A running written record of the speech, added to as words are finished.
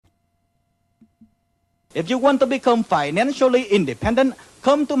If you want to become financially independent,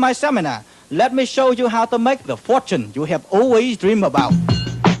 come to my seminar. Let me show you how to make the fortune you have always dreamed about.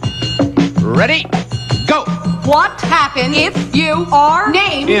 Ready? Go! What happens if you are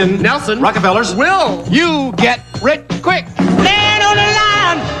named In Nelson Rockefeller's will, you get rich quick. Stand on the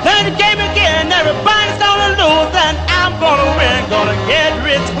line, play the game again. Everybody's gonna lose, and I'm gonna win. Gonna get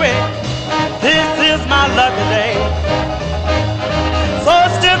rich quick. This is my lucky day. So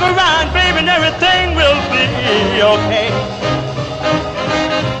stick around, baby, and everything will be okay.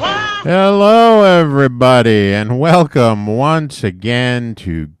 Hello, everybody, and welcome once again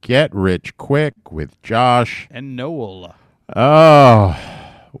to Get Rich Quick with Josh and Noel. Oh,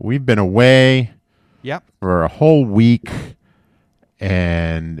 we've been away for a whole week,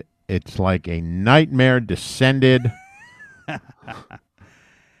 and it's like a nightmare descended.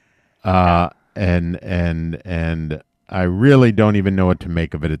 And I really don't even know what to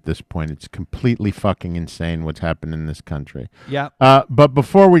make of it at this point. It's completely fucking insane what's happened in this country. Yeah. But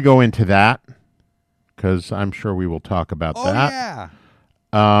before we go into that, because I'm sure we will talk about that.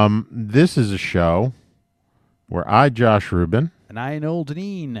 Yeah. This is a show where I, Josh Rubin, And I, Noel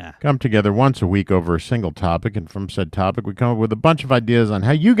Deneen. come together once a week over a single topic, and from said topic, we come up with a bunch of ideas on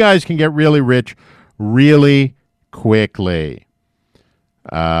how you guys can get really rich really quickly.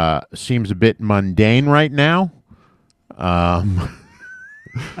 Seems a bit mundane right now.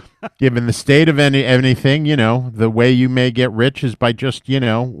 Given the state of anything, you know, the way you may get rich is by just, you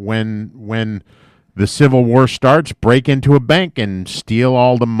know, when the Civil War starts, break into a bank and steal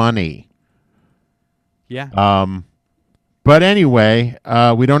all the money. Yeah. But anyway,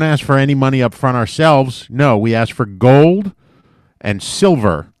 we don't ask for any money up front ourselves. No, we ask for gold and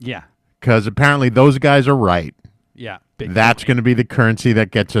silver. Yeah. Because apparently those guys are right. Yeah. That's going to be the currency that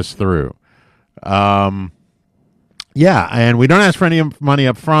gets us through. Yeah, and we don't ask for any money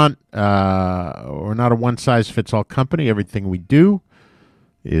up front. We're not a one-size-fits-all company. Everything we do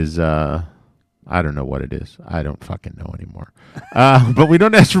is, I don't know what it is. I don't fucking know anymore. But we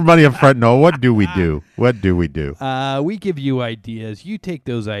don't ask for money up front. No, what do we do? What do we do? We give you ideas. You take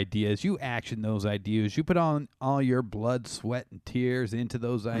those ideas. You action those ideas. You put on all your blood, sweat, and tears into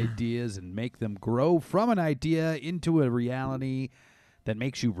those ideas and make them grow from an idea into a reality that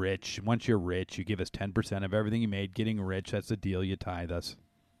makes you rich. Once you're rich, you give us 10% of everything you made. Getting rich, that's the deal. You tithe us.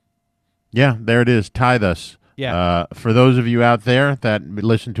 Yeah, there it is. Tithe us. Yeah. For those of you out there that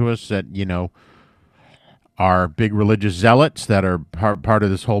listen to us that, you know, are big religious zealots that are part of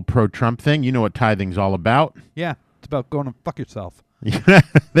this whole pro-Trump thing, you know what tithing's all about. Yeah. It's about going to fuck yourself.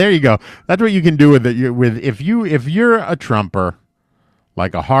 There you go. That's what you can do with it. If you're a Trumper,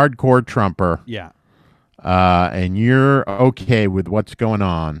 like a hardcore Trumper. Yeah. And you're okay with what's going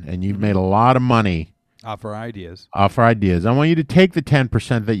on, and you've made a lot of money off our ideas. I want you to take the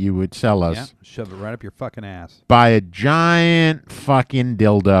 10% that you would sell us. Yeah, shove it right up your fucking ass. Buy a giant fucking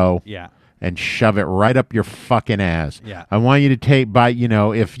dildo. Yeah. And shove it right up your fucking ass. Yeah. I want you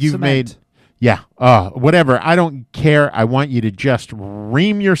to if you've Cement. Whatever. I don't care. I want you to just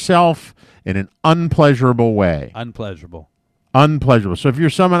ream yourself in an unpleasurable way. Unpleasurable. So if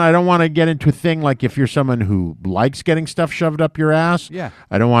you're someone, I don't want to get into a thing like if you're someone who likes getting stuff shoved up your ass. Yeah.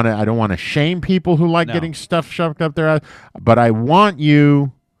 I don't want to shame people who like getting stuff shoved up their ass, but I want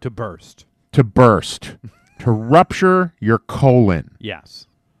you to burst, to rupture your colon. Yes.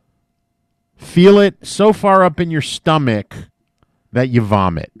 Feel it so far up in your stomach that you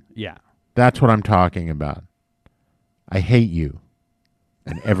vomit. Yeah. That's what I'm talking about. I hate you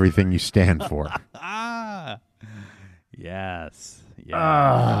and everything you stand for. Yes.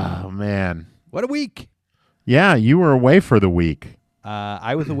 Oh, man. What a week. Yeah, you were away for the week.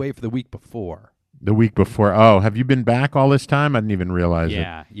 I was away for the week before. The week before. Oh, have you been back all this time? I didn't even realize it.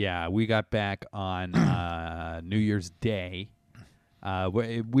 Yeah. We got back on New Year's Day.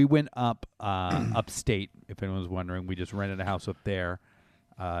 We went up upstate, if anyone's wondering. We just rented a house up there.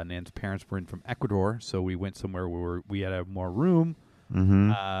 Nan's parents were in from Ecuador, so we went somewhere where we had more room.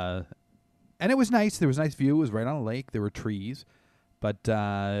 Mm-hmm. And it was nice. There was a nice view. It was right on a lake. There were trees. But,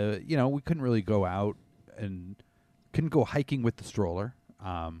 we couldn't really go out and couldn't go hiking with the stroller.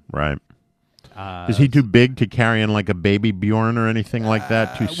 Right. Is he too big to carry in like a baby Bjorn or anything like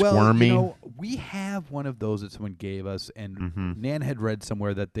that? Too squirmy? Well, we have one of those that someone gave us, and Nan had read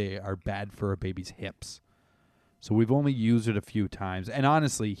somewhere that they are bad for a baby's hips. So we've only used it a few times. And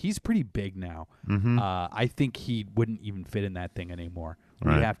honestly, he's pretty big now. Mm-hmm. I think he wouldn't even fit in that thing anymore.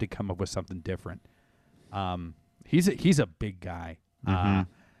 Right. We'd have to come up with something different. He's a big guy.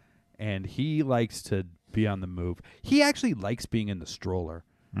 And he likes to be on the move. He actually likes being in the stroller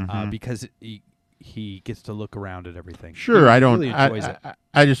because he gets to look around at everything. Sure, He I don't. really enjoys it.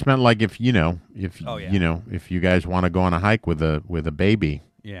 I just meant like if you know, if Oh, yeah. you know, if you guys want to go on a hike with a baby,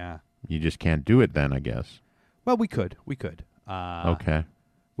 Yeah. you just can't do it then, I guess. Well, we could. Okay.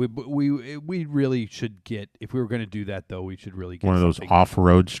 We really should get, if we were going to do that though, we should really get One of those something-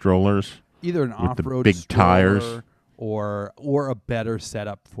 off-road strollers. either an with the off-road big stroller tires. or a better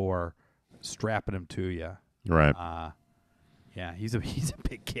setup for strapping him to you. Right. Yeah, he's a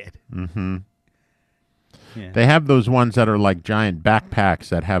big kid. Mm-hmm. Yeah. They have those ones that are like giant backpacks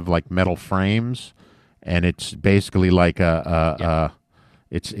that have like metal frames, and it's basically like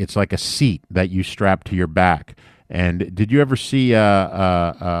it's like a seat that you strap to your back. And did you ever see?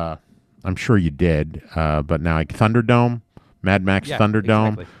 I'm sure you did, but now like Thunderdome, Mad Max Yeah, Thunderdome.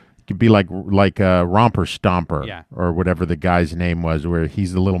 exactly. It could be like Romper Stomper, Yeah. or whatever the guy's name was, where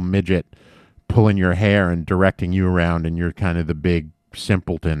he's the little midget pulling your hair and directing you around, and you're kind of the big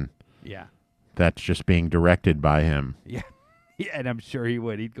simpleton Yeah. that's just being directed by him. Yeah. Yeah, and I'm sure he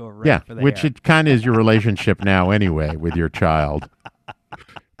would. He'd go right Yeah, for the which hair. it kind of is your relationship now anyway with your child.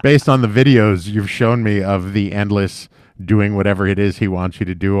 Based on the videos you've shown me of the endless doing whatever it is he wants you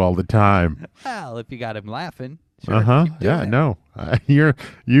to do all the time. Well, if you got him laughing. Sure, Uh-huh. keep doing Yeah, it. no.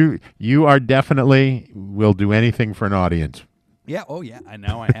 You are definitely will do anything for an audience. Yeah, oh yeah. I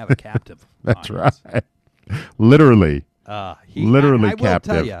know I have a captive. That's audience. right. Literally. Literally I will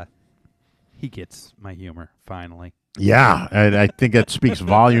captive. tell you, he gets my humor finally. Yeah, and I think that speaks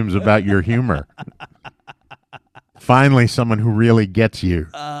volumes about your humor. Finally, someone who really gets you.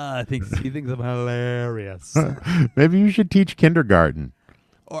 He thinks I'm hilarious. Maybe you should teach kindergarten.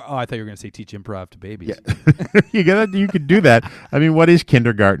 I thought you were going to say teach improv to babies. You could do that. I mean, what is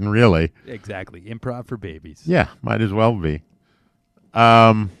kindergarten really? Exactly, improv for babies. Yeah, might as well be.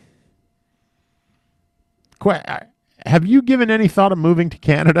 Have you given any thought of moving to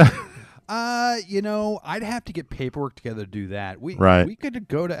Canada? I'd have to get paperwork together to do that. We could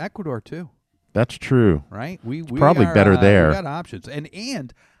go to Ecuador too, That's true. right? We probably are, better there. We got options,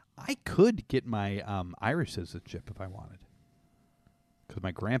 and I could get my Irish citizenship if I wanted, because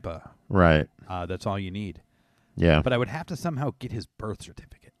my grandpa. Right. That's all you need. Yeah. But I would have to somehow get his birth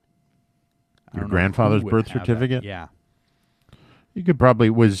certificate. I Your don't know grandfather's who would birth have that. certificate? Yeah. You could probably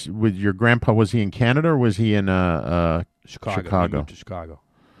with your grandpa. Was he in Canada or was he in Chicago. Chicago. He moved to Chicago.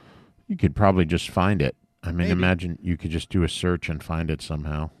 You could probably just find it. I mean, Maybe. imagine you could just do a search and find it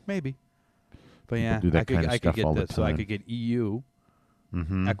somehow. Maybe. But People yeah, do that I could, kind of I stuff could get all the this. So I time. could get EU,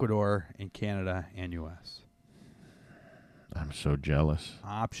 Mm-hmm. Ecuador, and Canada, and U.S. I'm so jealous.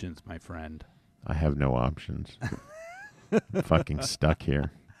 Options, my friend. I have no options. I'm fucking stuck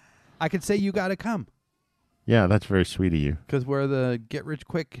here. I could say you got to come Yeah, that's very sweet of you. because we're the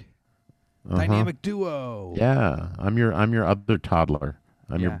get-rich-quick Uh-huh. dynamic duo. Yeah, I'm your other toddler.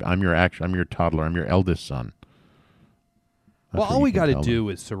 I'm your toddler. I'm your eldest son. That's Well, what all you we can got to tell do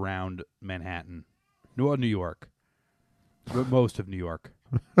is surround Manhattan, New York, most of New York,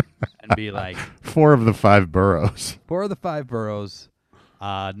 and be like, them. 4 of the 5 boroughs. 4 of the 5 boroughs,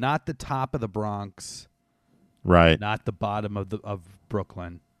 not the top of the Bronx, Right. not the bottom of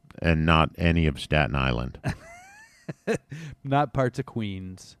Brooklyn, And not any of Staten Island. not parts of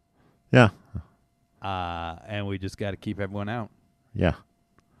Queens, Yeah. and we just got to keep everyone out. Yeah.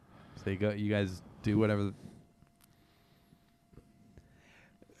 So you guys do whatever.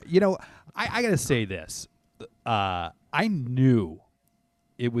 I got to say this. I knew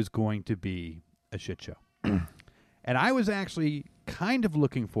it was going to be a shit show. And I was actually kind of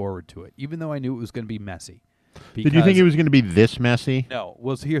looking forward to it, even though I knew it was going to be messy. Did you think it was going to be this messy? No.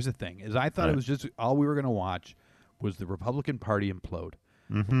 Well, so here's the thing: is I thought Right. it was just all we were going to watch was the Republican Party implode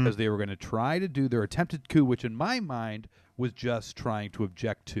Mm-hmm. because they were going to try to do their attempted coup, which in my mind was just trying to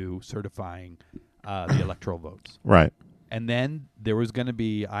object to certifying the electoral votes. Right. And then there was going to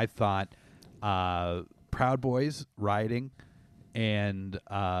be, I thought, Proud Boys rioting, and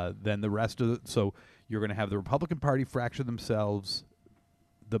then the rest of the. So you're going to have the Republican Party fracture themselves,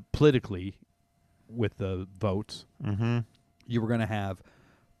 politically, with the votes. Mm-hmm. You were going to have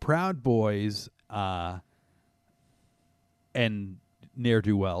Proud Boys and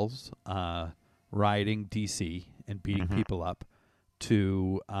ne'er-do-wells rioting D.C. and beating people up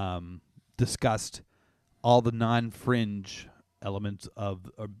to discuss all the non-fringe elements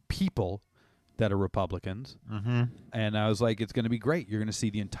of people that are Republicans. Mm-hmm. And I was like, it's going to be great. You're going to see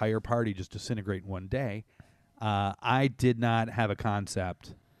the entire party just disintegrate in one day. I did not have a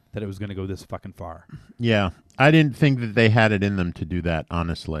concept that it was going to go this fucking far. Yeah. I didn't think that they had it in them to do that,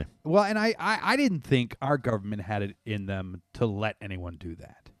 honestly. Well, and I didn't think our government had it in them to let anyone do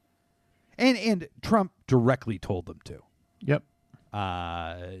that. And Trump directly told them to. Yep.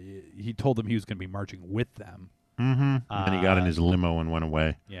 He told them he was going to be marching with them. Mm-hmm. And then he got in his limo and went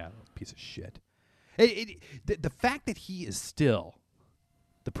away. Yeah, piece of shit. The fact that he is still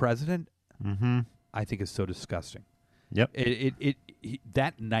the president, I think, is so disgusting. Yep.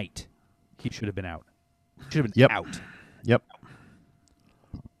 That night, he should have been out. Should have been out.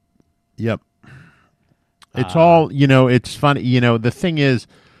 Yep. It's all, it's funny. The thing is,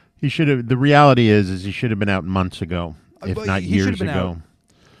 the reality is he should have been out months ago, if not years ago.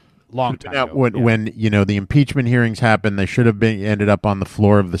 Long time ago. When the impeachment hearings happened, they should have ended up on the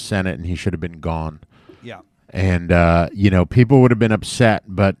floor of the Senate, and he should have been gone. Yeah. And, people would have been upset,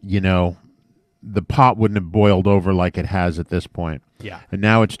 but, the pot wouldn't have boiled over like it has at this point. Yeah. And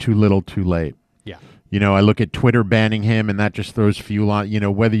now it's too little too late. Yeah. I look at Twitter banning him, and that just throws fuel on,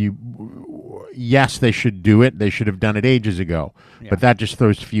 yes, they should do it. They should have done it ages ago. Yeah. But that just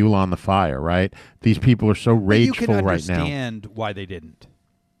throws fuel on the fire, right? These people are so rageful right now. You can understand why they didn't.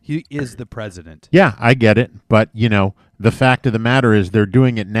 He is the president. Yeah, I get it. But, the fact of the matter is they're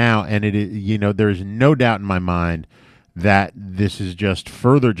doing it now, and it is, there's no doubt in my mind that this is just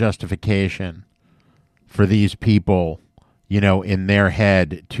further justification for these people, in their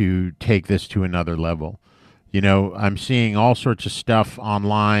head to take this to another level. I'm seeing all sorts of stuff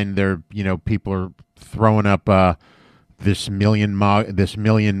online. People are throwing up this million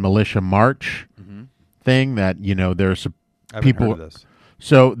militia march thing that, there's people. Heard of this.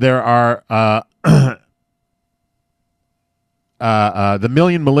 So there are the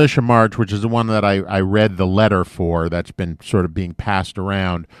Million Militia March, which is the one that I read the letter for that's been sort of being passed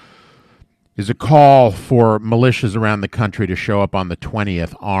around, is a call for militias around the country to show up on the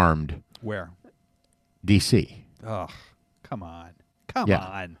 20th armed. Where? D.C. Oh, come on. Come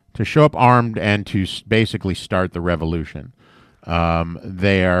on. To show up armed and to basically start the revolution.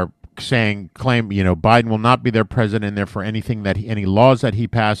 They are claim, Biden will not be their president, and therefore any laws that he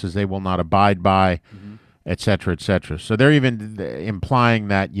passes, they will not abide by, et cetera, et cetera. So they're even implying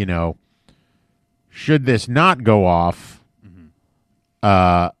that, should this not go off,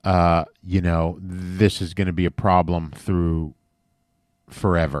 this is going to be a problem through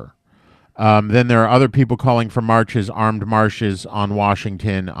forever. Then there are other people calling for armed marches on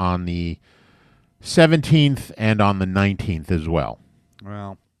Washington on the 17th and on the 19th as well.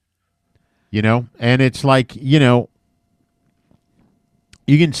 Well, and it's like, you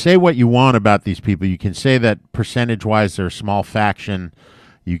can say what you want about these people. You can say that percentage-wise they're a small faction.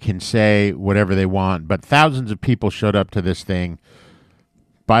 You can say whatever they want, but thousands of people showed up to this thing.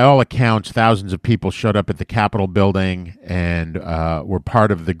 By all accounts, thousands of people showed up at the Capitol building and were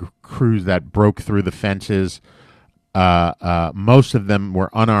part of the crews that broke through the fences. Most of them were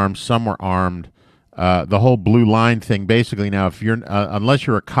unarmed. Some were armed. The whole blue line thing, basically now, if you're unless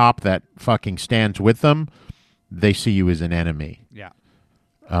you're a cop that fucking stands with them, they see you as an enemy. Yeah.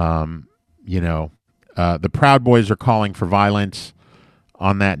 The Proud Boys are calling for violence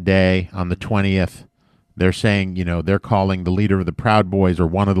on that day, on the 20th. They're saying, they're calling the leader of the Proud Boys, or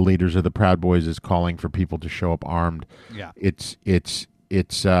one of the leaders of the Proud Boys is calling for people to show up armed. Yeah. It's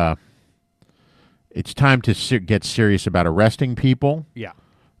time to get serious about arresting people. Yeah.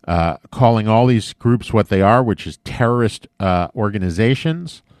 Calling all these groups what they are, which is terrorist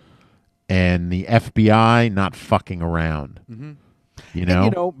organizations, and the FBI not fucking around. Mm-hmm.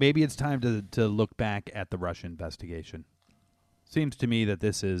 And, maybe it's time to look back at the Russia investigation. Seems to me that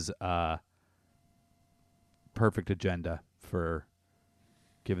this is perfect agenda for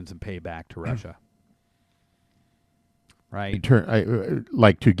giving some payback to Russia. Right?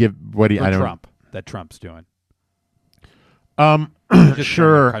 To give what do you, I don't Trump that Trump's doing.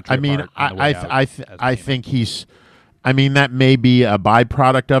 Sure. I mean, I think he's. I mean, that may be a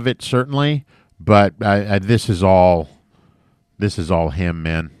byproduct of it, certainly, but this is all him,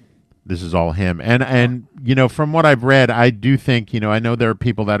 man. This is all him, and from what I've read, I do think I know there are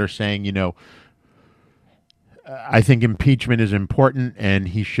people that are saying I think impeachment is important, and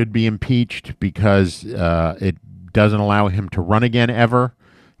he should be impeached because it doesn't allow him to run again ever.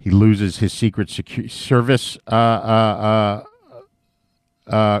 He loses his Secret Service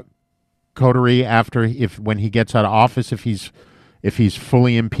coterie when he gets out of office. If he's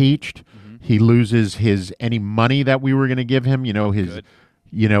fully impeached, he loses any money that we were going to give him. His.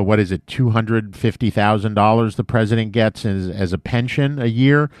 What is it? $250,000 the president gets as a pension a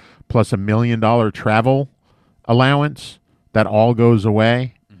year, plus $1 million travel allowance. That all goes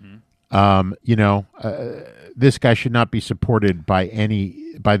away. This guy should not be supported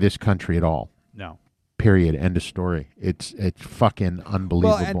by this country at all. No. Period. End of story. It's fucking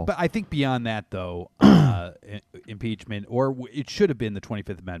unbelievable. Well, but I think beyond that, though, impeachment, or it should have been the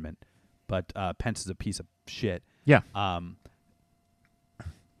 25th Amendment, but Pence is a piece of shit. Yeah.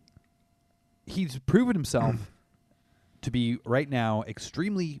 he's proven himself to be right now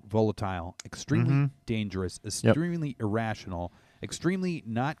extremely volatile, extremely dangerous, extremely irrational, extremely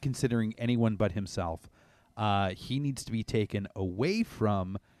not considering anyone but himself. He needs to be taken away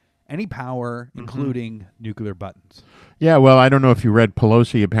from any power, including nuclear buttons. Yeah, well, I don't know if you read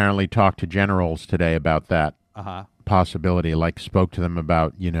Pelosi apparently talked to generals today about that possibility, like spoke to them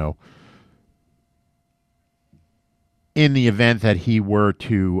about, in the event that he were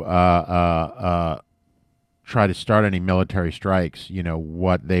to try to start any military strikes,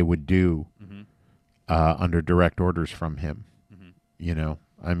 what they would do under direct orders from him.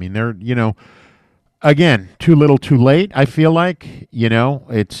 I mean, they're, again, too little, too late. I feel like,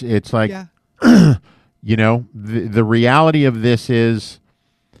 it's like, the reality of this is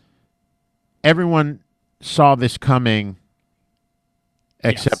everyone saw this coming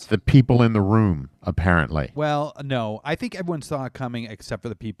except the people in the room, apparently. Well, no, I think everyone saw it coming except for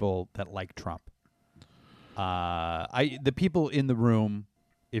the people that like Trump. The people in the room,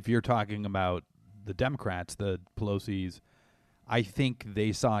 if you're talking about the Democrats, the Pelosi's, I think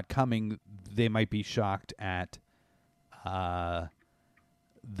they saw it coming. They might be shocked at the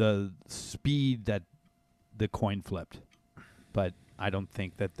speed that the coin flipped, but I don't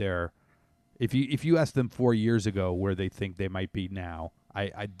think that they're. If you ask them 4 years ago where they think they might be now,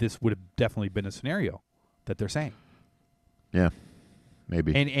 this would have definitely been a scenario that they're saying. Yeah,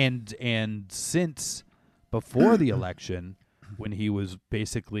 maybe. And since before the election, when he was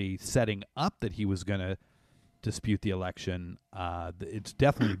basically setting up that he was going to dispute the election, it's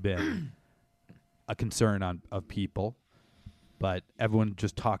definitely been a concern of people, but everyone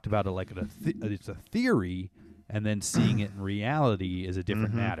just talked about it like it's a theory, and then seeing it in reality is a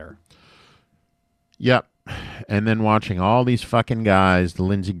different matter. Yep. And then watching all these fucking guys, the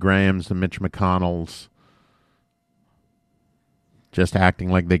Lindsey Grahams, the Mitch McConnells, just acting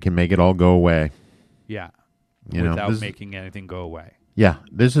like they can make it all go away. Yeah. Without making anything go away. Yeah.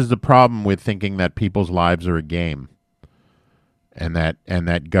 This is the problem with thinking that people's lives are a game. And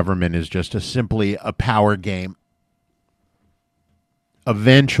that government is just simply a power game.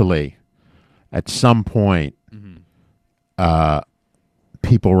 Eventually, at some point,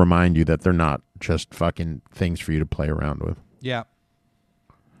 people remind you that they're not just fucking things for you to play around with. Yeah.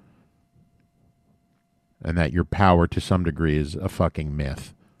 And that your power to some degree is a fucking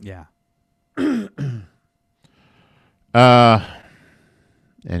myth. Yeah.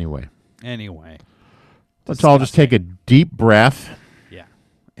 Anyway. Let's all just take a deep breath. Yeah.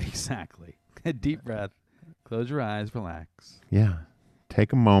 Exactly. A deep breath. Close your eyes, relax. Yeah.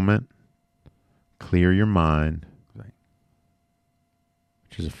 Take a moment. Clear your mind. Right.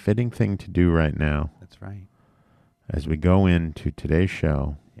 Which is a fitting thing to do right now. That's right. As we go into today's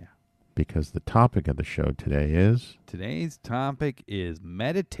show. Yeah. Because the topic of the show today is... Today's topic is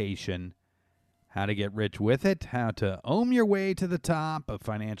meditation. How to get rich with it. How to own your way to the top of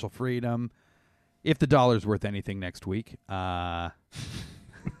financial freedom. If the dollar's worth anything next week. Yeah.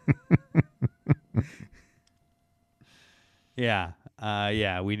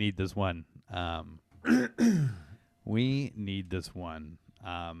 We need this one. We need this one.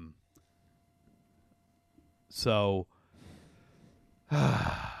 So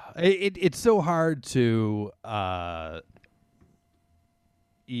it's so hard to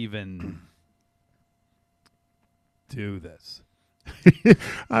even do this.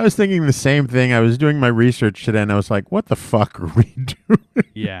 I was thinking the same thing. I was doing my research today, and I was like, what the fuck are we doing?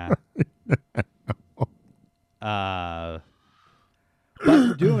 Yeah. But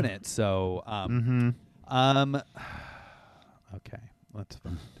we're doing it, so okay, let's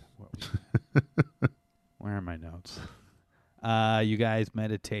find where are my notes? You guys,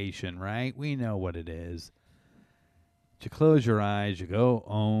 meditation, right? We know what it is. You close your eyes, you go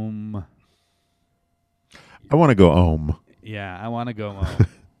Om. I want to go Om. Yeah, I want to go Om.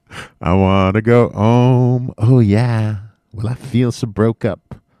 I want to go Om. Oh, yeah. Well, I feel so broke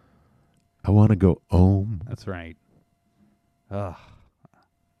up. I want to go Om. That's right. Ugh.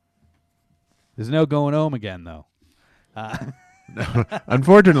 There's no going Om again, though.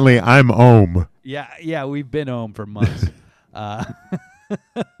 Unfortunately, I'm Om. Yeah, we've been Om for months.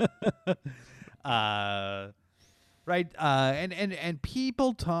 Right, and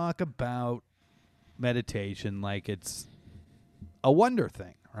people talk about meditation like it's a wonder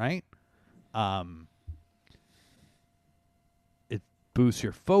thing, right? It boosts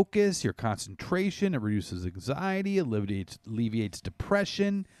your focus, your concentration, it reduces anxiety, alleviates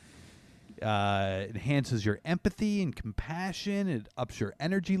depression, enhances your empathy and compassion, it ups your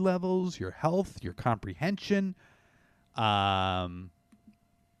energy levels, your health, your comprehension.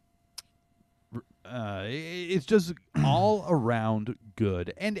 It's just all around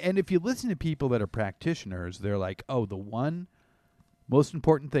good. And if you listen to people that are practitioners, they're like, oh, the one most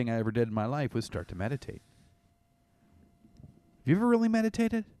important thing I ever did in my life was start to meditate. Have you ever really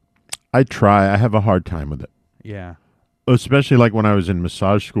meditated? I try. I have a hard time with it. Yeah. Especially like when I was in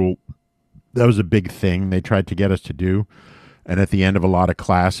massage school. That was a big thing they tried to get us to do. And at the end of a lot of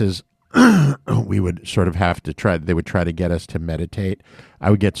classes, we would sort of have to try, they would try to get us to meditate. I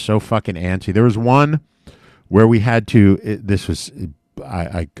would get so fucking antsy. There was one where we had to,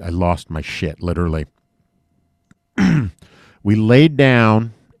 I lost my shit, literally. We laid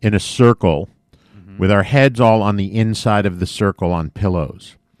down in a circle with our heads all on the inside of the circle on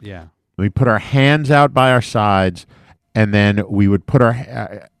pillows. Yeah. We put our hands out by our sides, and then we would put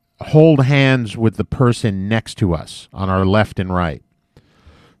our hold hands with the person next to us on our left and right.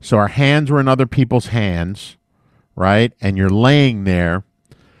 So our hands were in other people's hands, right? And you're laying there,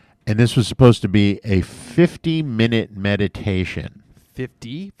 and this was supposed to be a 50-minute meditation.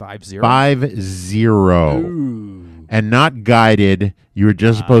 50? 50? 50. Ooh. And not guided. You were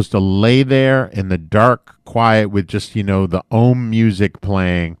just supposed to lay there in the dark, quiet, with just, the Om music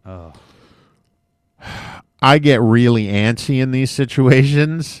playing. Oh. I get really antsy in these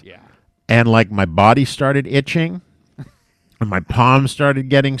situations. Yeah. And like my body started itching. And my palms started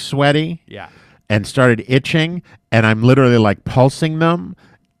getting sweaty. Yeah. And started itching. And I'm literally like pulsing them.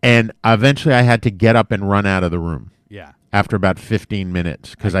 And eventually I had to get up and run out of the room. Yeah. After about 15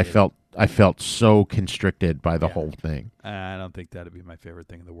 minutes. Because I felt so constricted by the whole thing. I don't think that'd be my favorite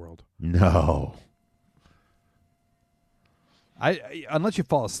thing in the world. No. Unless you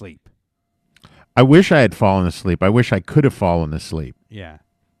fall asleep. I wish I had fallen asleep. I wish I could have fallen asleep. Yeah.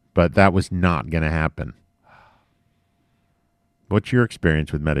 But that was not going to happen. What's your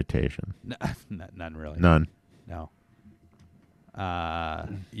experience with meditation? None really. None. No.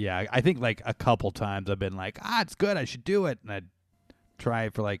 Yeah, I think like a couple times I've been like, it's good, I should do it. And I'd try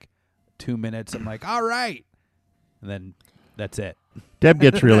it for like 2 minutes. I'm like, all right. And then that's it. Deb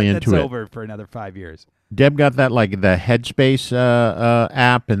gets really into it. it. It's over for another 5 years. Deb got that like the Headspace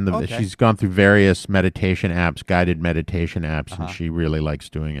app, and she's gone through various meditation apps, guided meditation apps, and she really likes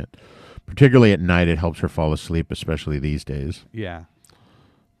doing it. Particularly at night, it helps her fall asleep, especially these days. Yeah.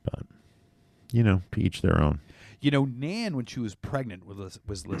 But, to each their own. Nan, when she was pregnant, was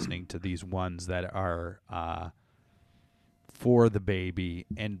listening to these ones that are for the baby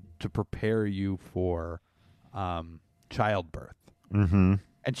and to prepare you for childbirth. Mm-hmm.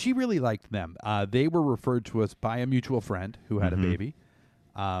 And she really liked them. They were referred to us by a mutual friend who had a baby,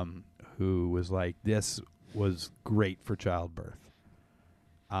 who was like, this was great for childbirth.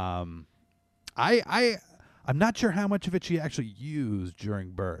 I'm not sure how much of it she actually used during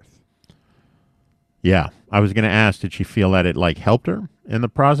birth. Yeah. I was going to ask, did she feel that it like helped her in the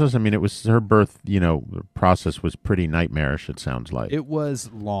process? I mean, it was her birth, process was pretty nightmarish, it sounds like. It was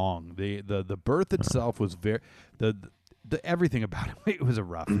long. The birth itself was very, the everything about it was a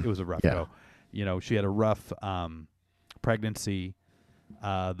rough go. She had a rough pregnancy.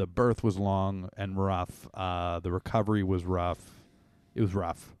 The birth was long and rough. The recovery was rough. It was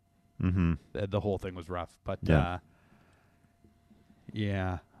rough. Mm-hmm. The whole thing was rough. But I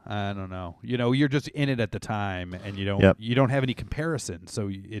don't know. You're just in it at the time, and you don't have any comparison. So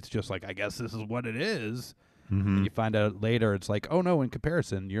it's just like, I guess this is what it is. Mm-hmm. And you find out later, it's like, oh no, in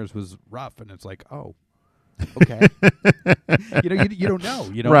comparison, yours was rough, and it's like, oh. Okay. you don't know.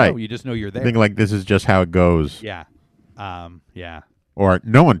 You don't know. You just know you're there. I think like this is just how it goes. Yeah. Yeah. Or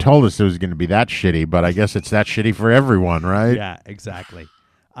no one told us it was going to be that shitty, but I guess it's that shitty for everyone, right? Yeah, exactly.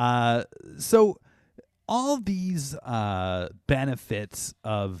 So all these benefits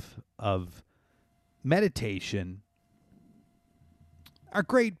of meditation are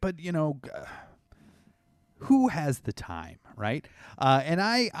great, but who has the time, right? And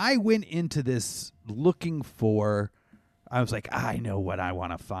I went into this looking for, I was like, I know what I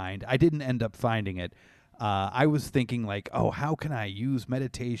want to find. I didn't end up finding it. I was thinking like, how can I use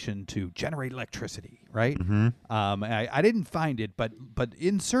meditation to generate electricity, right? Mm-hmm. I didn't find it, but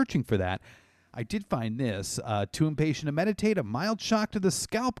in searching for that, I did find this. Too impatient to meditate, a mild shock to the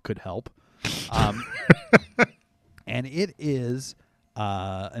scalp could help. And it is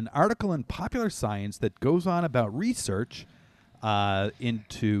an article in Popular Science that goes on about research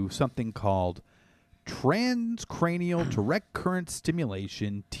into something called transcranial direct current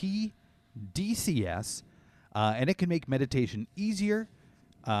stimulation, TDCS, and it can make meditation easier,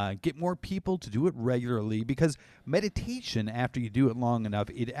 get more people to do it regularly, because meditation, after you do it long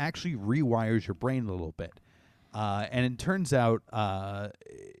enough, it actually rewires your brain a little bit. And it turns out a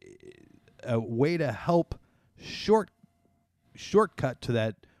way to help shortcut to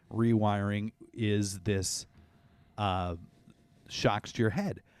that rewiring is this shocks to your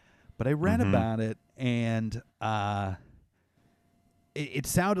head. But I read about it, and it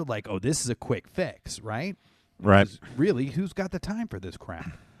sounded like, oh, this is a quick fix, right? Right. Because really, who's got the time for this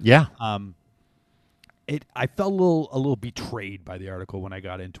crap? Yeah. I felt a little betrayed by the article when I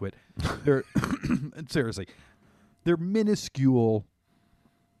got into it. They're seriously, they're minuscule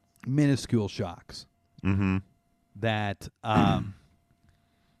shocks that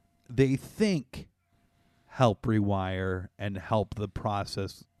they think help rewire and help the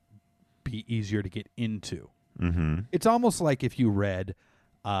process be easier to get into. It's almost like if you read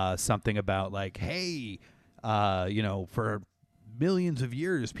something about like, hey, for millions of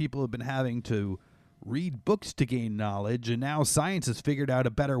years people have been having to read books to gain knowledge, and now science has figured out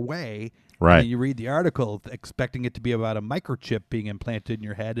a better way. Right. And you read the article expecting it to be about a microchip being implanted in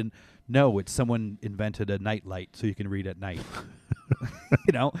your head, and no, it's someone invented a night light so you can read at night.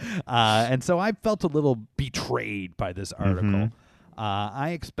 And so I felt a little betrayed by this article. I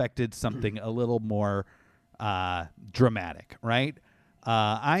expected something a little more dramatic, right?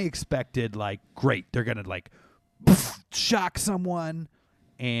 I expected, like, great, they're going to, like, shock someone,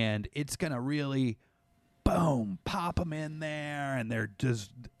 and it's going to really, boom, pop them in there, and they're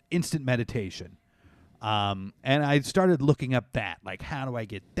just instant meditation. And I started looking up that, like, how do I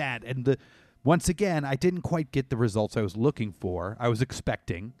get that? And once again, I didn't quite get the results I was looking for. I was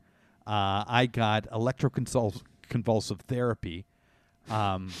expecting. I got electroconvulsive therapy,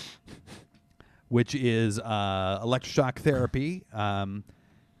 which is electroshock therapy,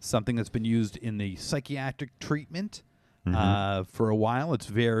 something that's been used in the psychiatric treatment for a while. It's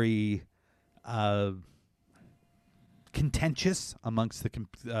very contentious amongst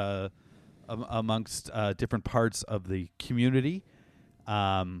the different parts of the community.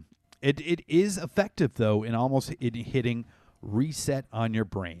 It is effective, though, in almost hitting reset on your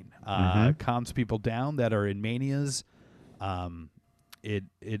brain. Calms people down that are in manias. It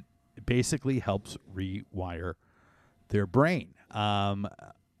basically helps rewire their brain.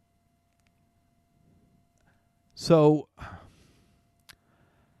 So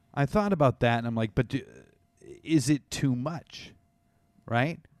I thought about that, and I'm like, but is it too much,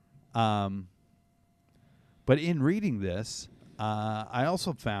 right? But in reading this, I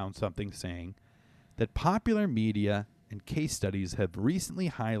also found something saying that popular media and case studies have recently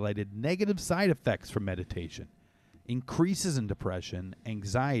highlighted negative side effects from meditation, increases in depression,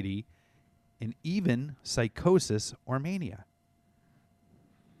 anxiety, and even psychosis or mania.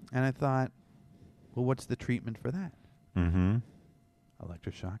 And I thought, well, what's the treatment for that?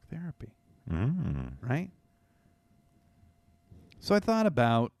 Electroshock therapy. Right? So I thought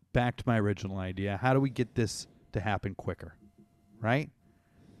about, back to my original idea, how do we get this to happen quicker? Right?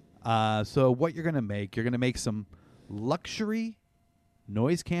 So what you're going to make some luxury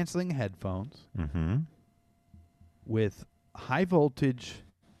noise-canceling headphones with high-voltage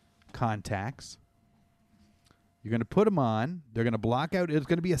contacts. You're going to put them on. They're going to block out. It's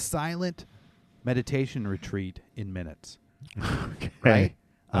going to be a silent meditation retreat in minutes. Okay. Right?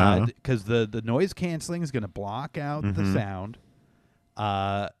 Because the noise canceling is going to block out the sound.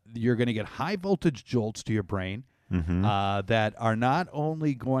 You're going to get high voltage jolts to your brain that are not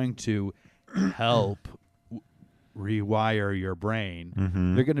only going to help rewire your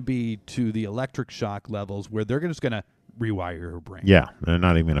brain, they're going to be to the electric shock levels where they're just going to rewire your brain. Yeah, they're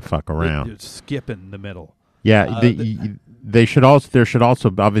not even going to fuck around. They're skip in the middle. Yeah, there should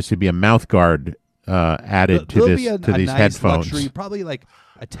also obviously be a mouth guard added to these nice headphones. Luxury, probably like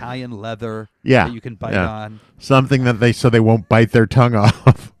Italian leather Yeah, that you can bite yeah. on. Something that they won't bite their tongue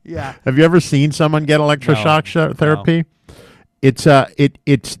off. Yeah. Have you ever seen someone get electroshock therapy? It's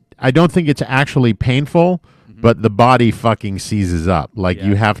I don't think it's actually painful, but the body fucking seizes up. Like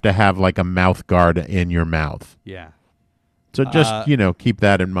you have to have like a mouth guard in your mouth. Yeah. So just keep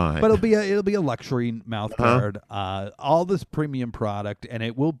that in mind. But it'll be a luxury mouth guard. All this premium product, and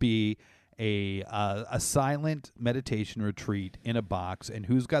it will be a silent meditation retreat in a box. And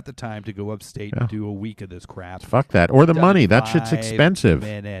who's got the time to go upstate and do a week of this crap? Fuck that, or the Done money. in That shit's 5 expensive.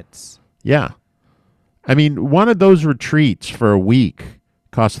 minutes. Yeah, I mean, one of those retreats for a week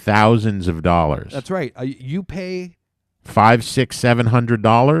costs thousands of dollars. That's right. You pay $500, $600,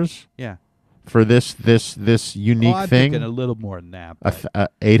 $700. Yeah. For this unique I'm thing, thinking a little more than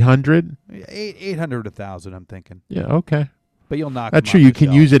that. 800, 800 to 1,000. I'm thinking. Yeah, okay. But you'll knock. That's them true. off You the can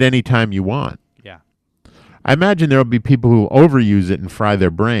shelf. use it anytime you want. Yeah. I imagine there will be people who overuse it and fry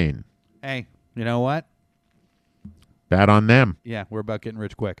their brain. Hey, you know what? Bad on them. Yeah, we're about getting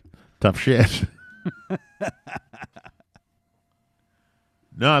rich quick. Tough shit.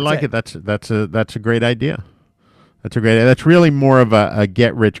 No, I like it. That's a great idea. That's a great. That's really more of a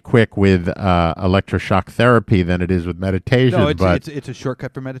get rich quick with electroshock therapy than it is with meditation. No, but it's a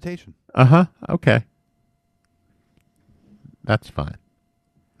shortcut for meditation. Okay. That's fine.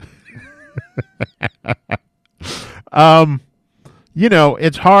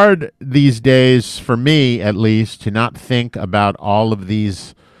 It's hard these days, for me at least, to not think about all of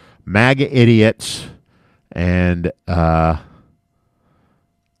these MAGA idiots and the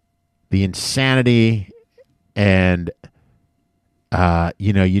insanity, and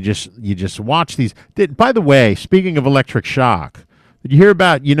you just watch these. By the way, speaking of electric shock, did you hear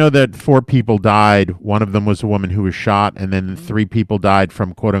about, that 4 people died? One of them was a woman who was shot, and then 3 people died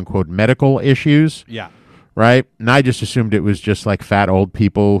from quote-unquote medical issues. Yeah. Right? And I just assumed it was just like fat old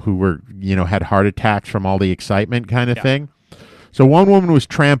people who were, had heart attacks from all the excitement kind of thing. So one woman was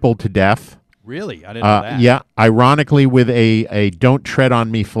trampled to death. Really? I didn't know that. Yeah, ironically with a "Don't Tread on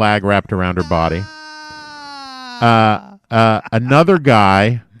Me" flag wrapped around her body. Another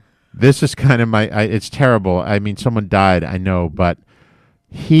guy, this is kind of it's terrible. I mean, someone died, I know, but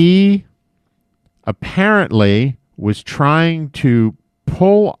he apparently was trying to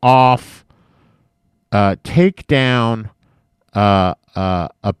pull off, take down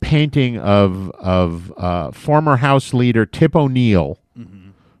a painting of former House Leader Tip O'Neill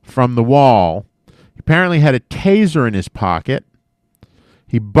from the wall. He apparently had a taser in his pocket.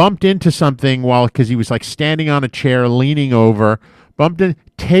 He bumped into something because he was like standing on a chair, leaning over,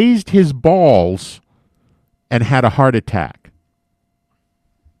 tased his balls, and had a heart attack.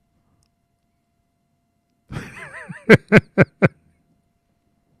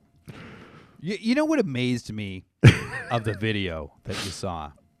 You know what amazed me of the video that you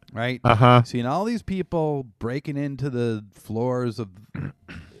saw, right? Seeing all these people breaking into the floors of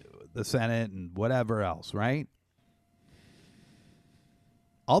the Senate and whatever else, right?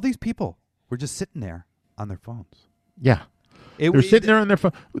 All these people were just sitting there on their phones. Yeah. They're sitting there on their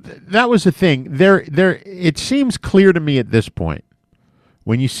phone. That was the thing. It seems clear to me at this point,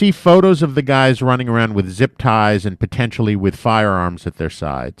 when you see photos of the guys running around with zip ties and potentially with firearms at their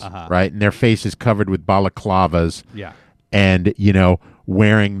sides, right? And their faces covered with balaclavas. Yeah. And,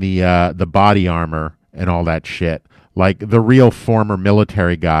 wearing the body armor and all that shit. Like the real former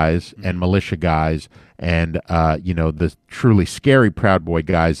military guys and militia guys and, the truly scary Proud Boy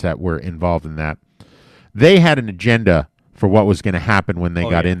guys that were involved in that. They had an agenda for what was going to happen when they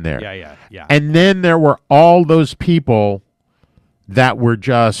got in there. Yeah. And then there were all those people that were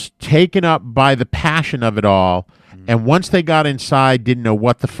just taken up by the passion of it all. And once they got inside, didn't know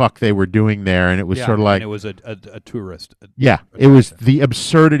what the fuck they were doing there. And it was sort of like... it was a tourist. It was the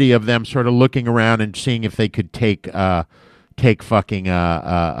absurdity of them sort of looking around and seeing if they could take fucking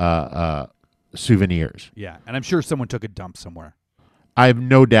souvenirs. Yeah, and I'm sure someone took a dump somewhere. I have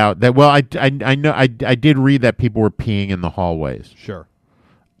no doubt that... Well, I know I did read that people were peeing in the hallways. Sure.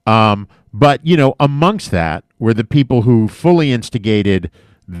 But, amongst that were the people who fully instigated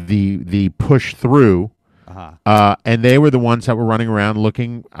the push through... and they were the ones that were running around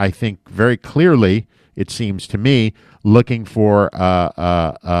looking, I think, very clearly, it seems to me, looking for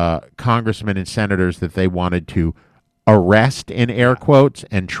congressmen and senators that they wanted to arrest, in air quotes,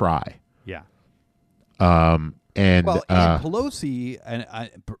 and try. Yeah. And Pelosi, and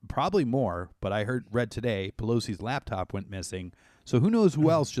probably more, but I read today, Pelosi's laptop went missing. So who knows who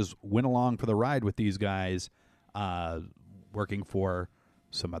else just went along for the ride with these guys working for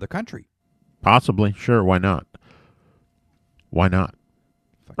some other country. Possibly. Sure. Why not? Why not?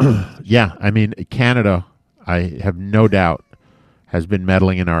 Yeah. I mean, Canada, I have no doubt, has been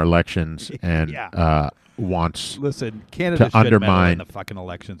meddling in our elections and wants Canada to undermine the fucking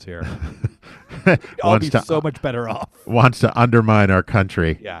elections here. wants to so much better off. Wants to undermine our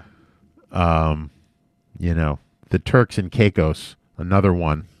country. Yeah. The Turks and Caicos, another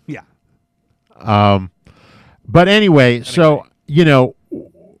one. Yeah. But anyway, so,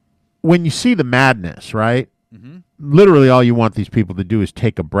 when you see the madness, right? Literally all you want these people to do is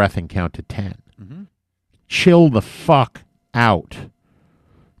take a breath and count to 10. Chill the fuck out.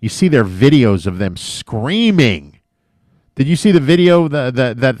 You see their videos of them screaming. Did you see the video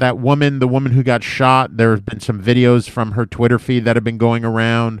that woman, the woman who got shot? There have been some videos from her Twitter feed that have been going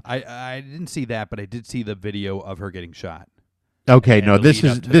around. I didn't see that, but I did see the video of her getting shot. Okay, no, this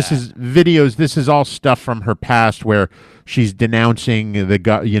is videos. This is all stuff from her past where she's denouncing the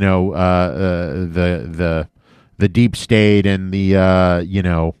deep state and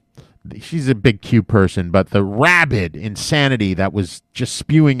she's a big Q person, but the rabid insanity that was just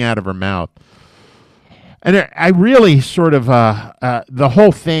spewing out of her mouth. And I really sort of the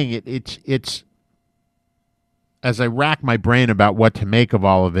whole thing. It's as I rack my brain about what to make of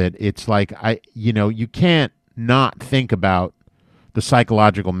all of it. It's like you can't not think about the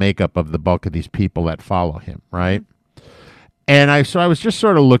psychological makeup of the bulk of these people that follow him, right? And I was just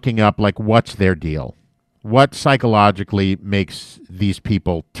sort of looking up, like, what's their deal? What psychologically makes these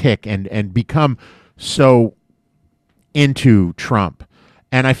people tick and become so into Trump?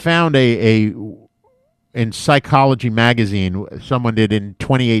 And I found in Psychology Magazine, someone did in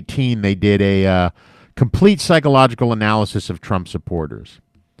 2018, they did a complete psychological analysis of Trump supporters.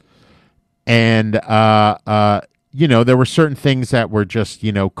 And, there were certain things that were just,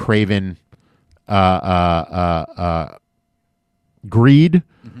 craven greed.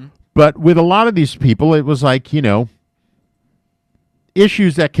 Mm-hmm. But with a lot of these people, it was like,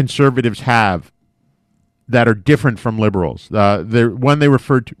 issues that conservatives have that are different from liberals. One they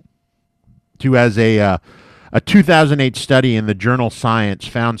referred to as a 2008 study in the journal Science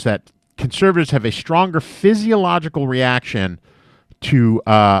found that conservatives have a stronger physiological reaction to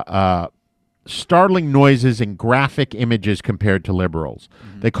startling noises and graphic images compared to liberals.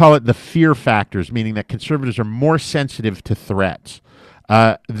 Mm-hmm. They call it the fear factors, meaning that conservatives are more sensitive to threats.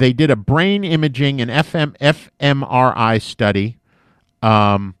 They did a brain imaging and fMRI study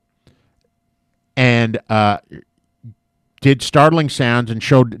and did startling sounds and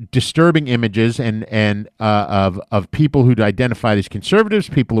showed disturbing images and of people who identified as conservatives,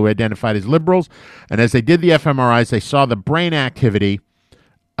 people who identified as liberals. And as they did the fMRIs, they saw the brain activity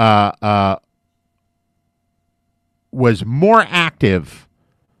was more active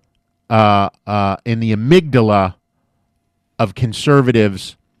in the amygdala of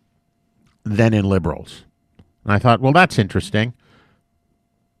conservatives than in liberals. And I thought, well, that's interesting.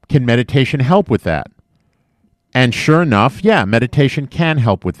 Can meditation help with that? And sure enough, yeah, meditation can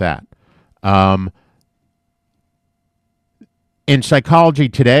help with that. In Psychology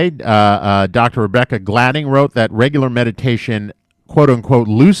Today, Dr. Rebecca Gladding wrote that regular meditation, quote unquote,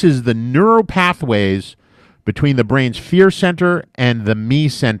 looses the neural pathways between the brain's fear center and the me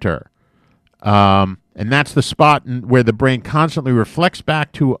center. And that's the spot where the brain constantly reflects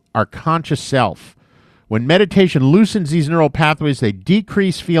back to our conscious self. When meditation loosens these neural pathways, they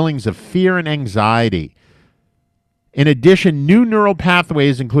decrease feelings of fear and anxiety. In addition, new neural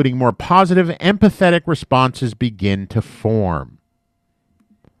pathways, including more positive, empathetic responses, begin to form.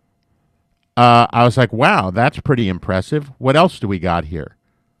 I was like, wow, that's pretty impressive. What else do we got here?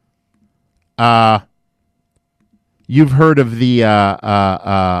 You've heard of the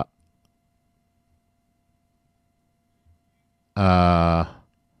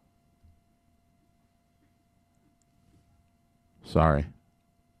sorry.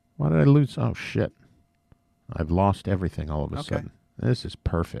 Why did I lose? Oh, shit. I've lost everything all of a sudden. This is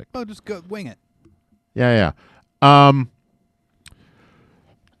perfect. Oh, just go wing it. Yeah.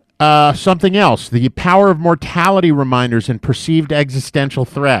 Something else. The power of mortality reminders and perceived existential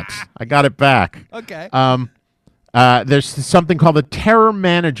threats. I got it back. Okay. There's something called the terror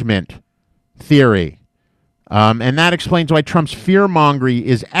management theory. And that explains why Trump's fear-mongering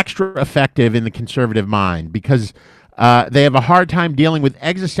is extra effective in the conservative mind, because they have a hard time dealing with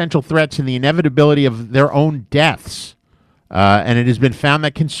existential threats and the inevitability of their own deaths. And it has been found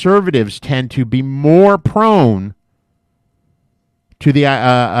that conservatives tend to be more prone to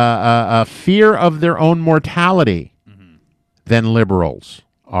the fear of their own mortality than liberals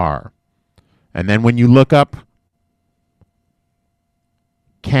are. And then when you look up,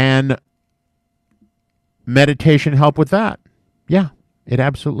 can meditation help with that? Yeah, it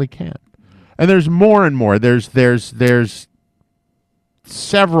absolutely can. And there's more and more. There's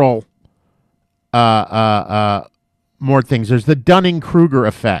several more things. There's the Dunning-Kruger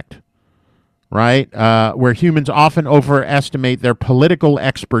effect, right? Where humans often overestimate their political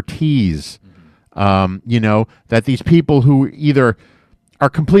expertise. That these people who either are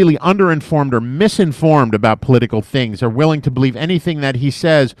completely underinformed or misinformed about political things are willing to believe anything that he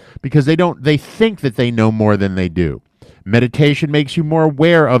says because they think that they know more than they do. Meditation makes you more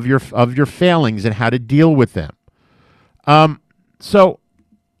aware of your failings and how to deal with them. So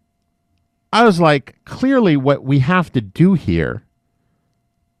I was like, clearly what we have to do here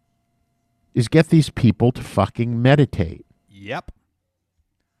is get these people to fucking meditate. Yep.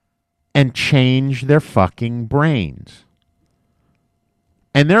 And change their fucking brains.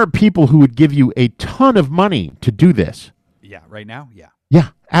 And there are people who would give you a ton of money to do this. Yeah, right now? Yeah.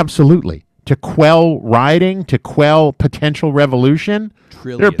 Yeah, absolutely. To quell rioting, to quell potential revolution.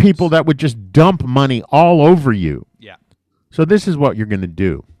 Trillions. There are people that would just dump money all over you. Yeah. So this is what you're going to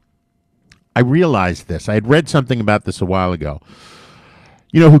do. I realized this. I had read something about this a while ago.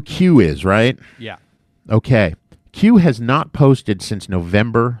 You know who Q is, right? Yeah. Okay. Q has not posted since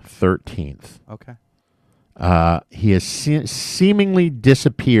November 13th. Okay. He has seemingly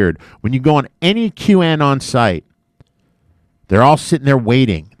disappeared. When you go on any QAnon site, they're all sitting there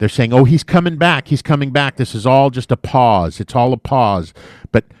waiting. They're saying, oh, he's coming back. He's coming back. This is all just a pause. It's all a pause.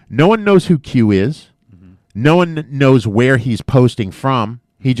 But no one knows who Q is. Mm-hmm. No one knows where he's posting from.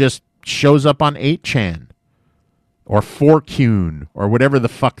 He just shows up on 8chan or 4kun or whatever the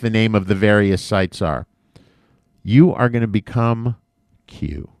fuck the name of the various sites are. You are going to become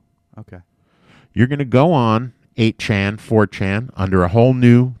Q. Okay. You're going to go on 8chan, 4chan under a whole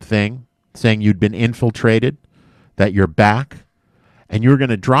new thing saying you'd been infiltrated, that you're back, and you're going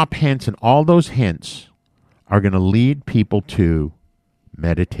to drop hints, and all those hints are going to lead people to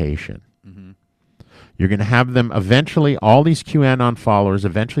meditation. Mm-hmm. You're going to have them eventually, all these QAnon followers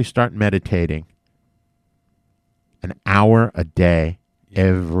eventually start meditating an hour a day,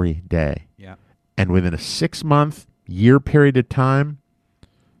 every day. Yeah. And within a 6-month, year period of time,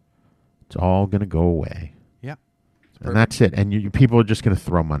 it's all going to go away. Yeah. And that's it. And people are just going to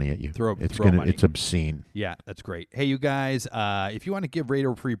throw money at you. Throw money. It's obscene. Yeah, that's great. Hey, you guys, if you want to give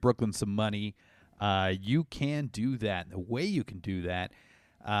Radio Free Brooklyn some money, you can do that. The way you can do that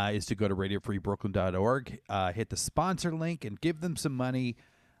is to go to radiofreebrooklyn.org, hit the sponsor link, and give them some money.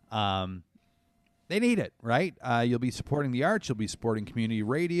 They need it, right? You'll be supporting the arts. You'll be supporting community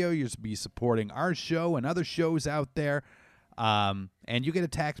radio. You'll be supporting our show and other shows out there. And you get a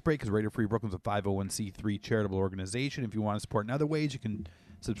tax break because Radio Free Brooklyn's a 501c3 charitable organization. If you want to support in other ways, you can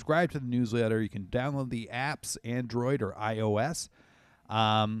subscribe to the newsletter. You can download the apps, Android or iOS.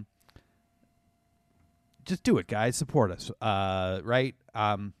 Just do it, guys. Support us, right?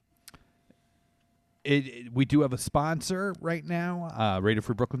 We do have a sponsor right now. Radio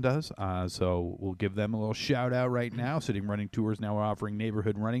Free Brooklyn does. So we'll give them a little shout out right now. Sitting Running Tours now offering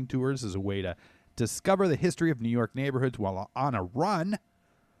neighborhood running tours as a way to discover the history of New York neighborhoods while on a run.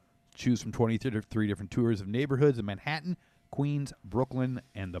 Choose from 23 different tours of neighborhoods in Manhattan, Queens, Brooklyn,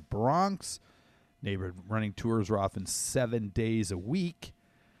 and the Bronx. Neighborhood running tours are often 7 days a week.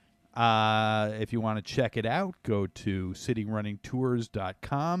 If you want to check it out, go to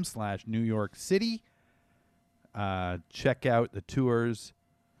cityrunningtours.com/New York City. Check out the tours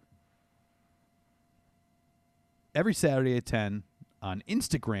every Saturday at 10 on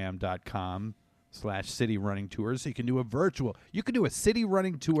Instagram.com/City Running Tours. So you can do a virtual. You can do a city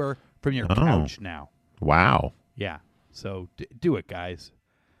running tour from your couch now. Wow. Yeah. So do it, guys.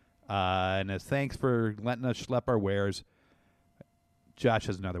 And as thanks for letting us schlep our wares, Josh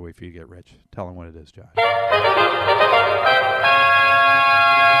has another way for you to get rich. Tell him what it is, Josh.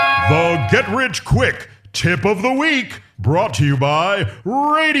 The Get Rich Quick Tip of the Week, brought to you by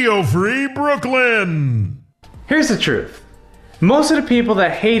Radio Free Brooklyn. Here's the truth. Most of the people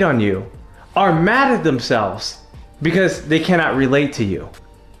that hate on you are mad at themselves because they cannot relate to you.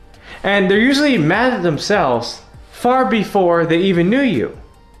 And they're usually mad at themselves far before they even knew you.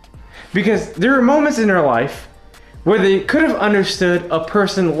 Because there are moments in their life where they could have understood a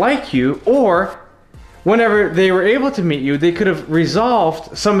person like you, or whenever they were able to meet you, they could have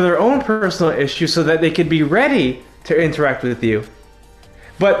resolved some of their own personal issues so that they could be ready to interact with you.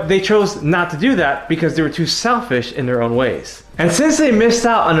 But they chose not to do that because they were too selfish in their own ways. And since they missed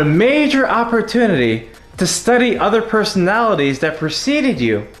out on a major opportunity to study other personalities that preceded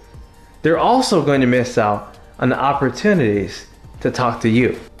you, they're also going to miss out on the opportunities to talk to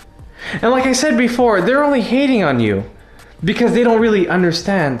you. And like I said before, they're only hating on you because they don't really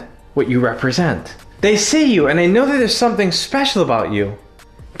understand what you represent. They see you and they know that there's something special about you,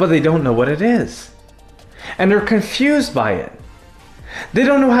 but they don't know what it is. And they're confused by it. They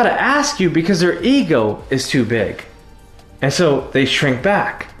don't know how to ask you because their ego is too big. And so they shrink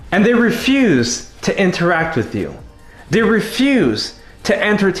back. And they refuse to interact with you. They refuse to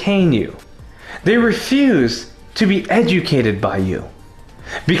entertain you. They refuse to be educated by you.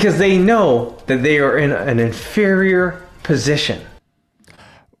 Because they know that they are in an inferior position.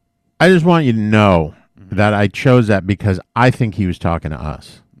 I just want you to know that I chose that because I think he was talking to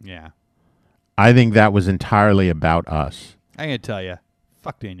us. Yeah. I think that was entirely about us. I'm going to tell you,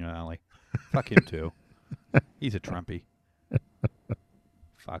 fuck Daniel Alley. Fuck him too. He's a Trumpy.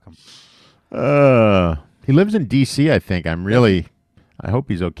 Fuck him. He lives in D.C., I think. I hope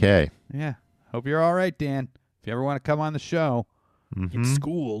he's okay. Yeah. Hope you're all right, Dan. If you ever want to come on the show, get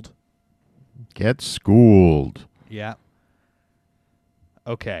schooled. Get schooled. Yeah.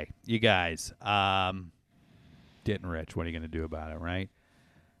 Okay, you guys. Getting rich. What are you going to do about it, right?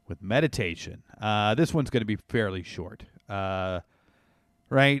 With meditation. This one's going to be fairly short.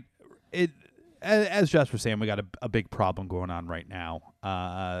 Right? As Josh was saying, we got a big problem going on right now.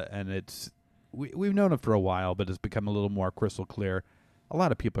 And we've known it for a while, but it's become a little more crystal clear. A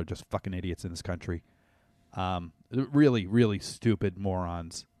lot of people are just fucking idiots in this country. Really, really stupid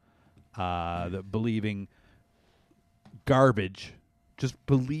morons that believing garbage, just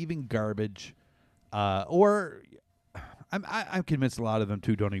believing garbage, or I'm convinced a lot of them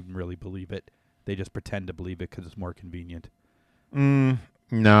too don't even really believe it. They just pretend to believe it because it's more convenient.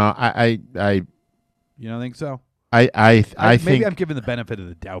 No, I You don't think so? I think maybe I'm giving the benefit of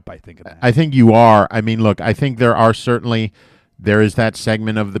the doubt by thinking that. I think you are. I mean, look, I think there is that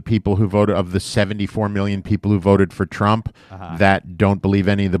segment of the people who voted, of the 74 million people who voted for Trump, that don't believe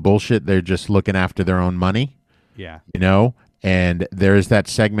any of the bullshit. They're just looking after their own money. Yeah. You know? And there is that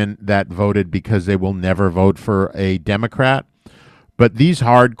segment that voted because they will never vote for a Democrat. But these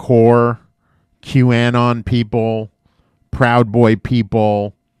hardcore QAnon people, Proud Boy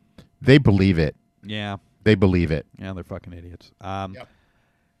people, they believe it. Yeah. They believe it. Yeah, they're fucking idiots. And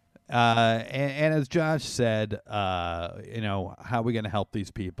as Josh said, how are we going to help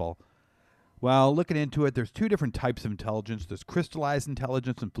these people? Well, looking into it, there's two different types of intelligence. There's crystallized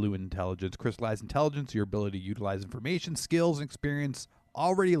intelligence and fluid intelligence. Crystallized intelligence, your ability to utilize information, skills, and experience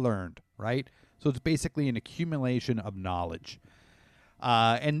already learned, right? So it's basically an accumulation of knowledge.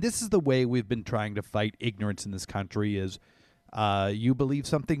 And this is the way we've been trying to fight ignorance in this country is you believe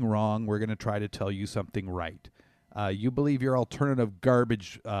something wrong, we're going to try to tell you something right. You believe your alternative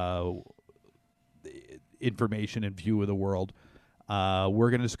garbage information and view of the world.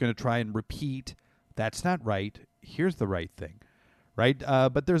 We're just going to try and repeat, that's not right, here's the right thing, right?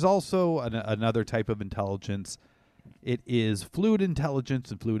 But there's also another type of intelligence. It is fluid intelligence,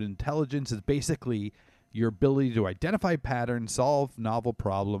 and fluid intelligence is basically your ability to identify patterns, solve novel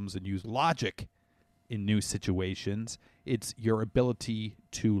problems, and use logic in new situations. It's your ability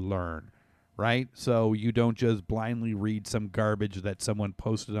to learn, right? So you don't just blindly read some garbage that someone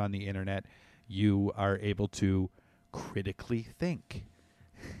posted on the internet. You are able to critically think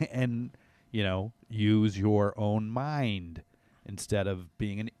and, use your own mind instead of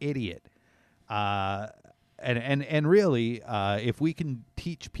being an idiot. And really, if we can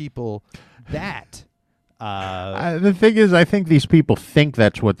teach people that. The thing is, I think these people think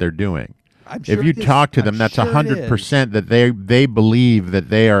that's what they're doing. I'm sure if you talk to them, that's 100% that they believe that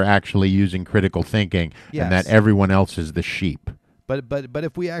they are actually using critical thinking and that everyone else is the sheep. But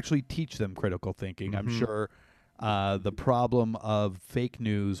if we actually teach them critical thinking, I'm sure the problem of fake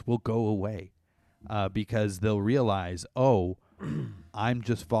news will go away because they'll realize, oh, I'm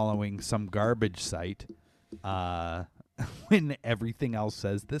just following some garbage site when everything else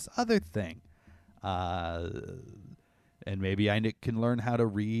says this other thing. And maybe I can learn how to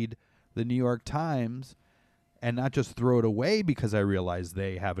read the New York Times and not just throw it away because I realize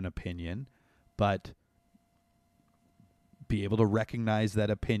they have an opinion, but be able to recognize that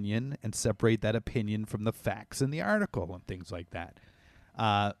opinion and separate that opinion from the facts in the article and things like that.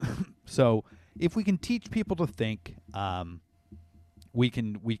 So if we can teach people to think, we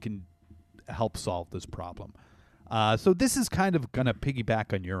can help solve this problem. So this is kind of going to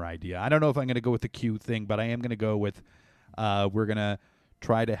piggyback on your idea. I don't know if I'm going to go with the Q thing, but I am going to go with we're going to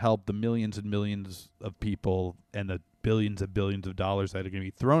try to help the millions and millions of people and the billions and billions of dollars that are going to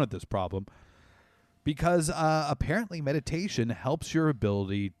be thrown at this problem because apparently meditation helps your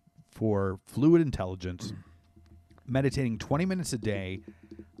ability for fluid intelligence. Meditating 20 minutes a day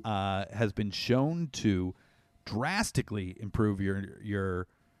has been shown to drastically improve your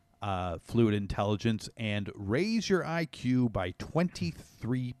fluid intelligence and raise your IQ by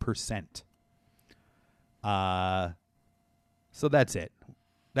 23%. So that's it.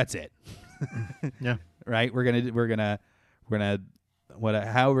 Yeah. Right. How are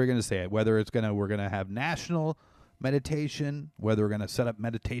we gonna say it? Whether we're gonna have national meditation, whether we're gonna set up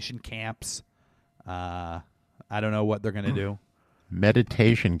meditation camps. I don't know what they're gonna do.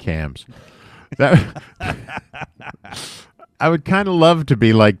 Meditation camps. That I would kind of love to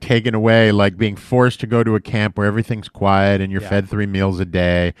be like taken away, like being forced to go to a camp where everything's quiet and you're fed 3 meals a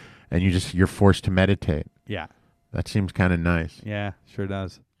day and you're forced to meditate. Yeah. That seems kind of nice. Yeah, sure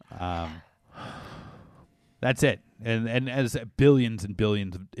does. That's it. And as billions and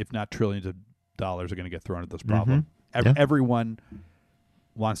billions, if not trillions of dollars are going to get thrown at this problem. Everyone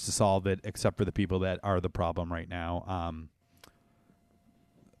wants to solve it except for the people that are the problem right now.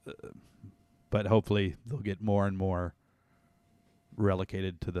 But hopefully they'll get more and more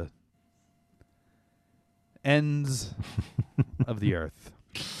relegated to the ends of the earth.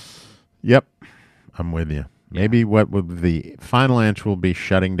 Yep. I'm with you. Maybe the final answer will be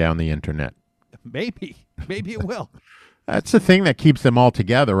shutting down the internet. Maybe it will. That's the thing that keeps them all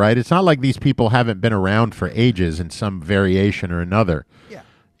together, right? It's not like these people haven't been around for ages in some variation or another. Yeah.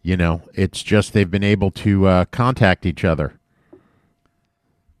 It's just they've been able to contact each other.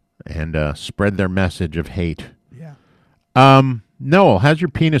 and spread their message of hate. Yeah. Noel, how's your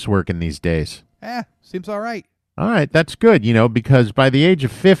penis working these days? Seems all right. All right, that's good, because by the age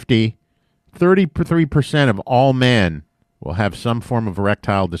of 50, 33% of all men will have some form of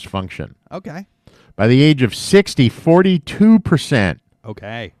erectile dysfunction. Okay. By the age of 60, 42%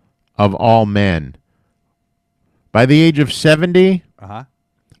 Okay. of all men. By the age of 70, Uh-huh.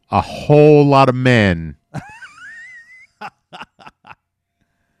 a whole lot of men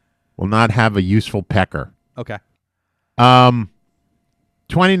will not have a useful pecker. Okay.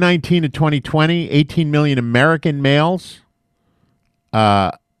 2019 to 2020, 18 million American males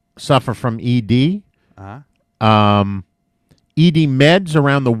suffer from ED. Uh-huh. ED meds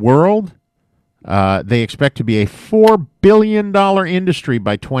around the world, they expect to be a $4 billion industry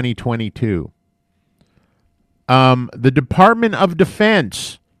by 2022. The Department of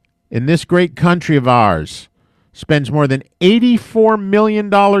Defense in this great country of ours spends more than $84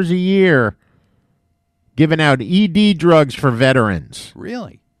 million a year giving out ED drugs for veterans.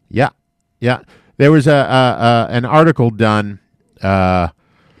 Really? Yeah. There was an article done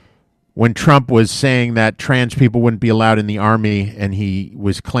when Trump was saying that trans people wouldn't be allowed in the Army, and he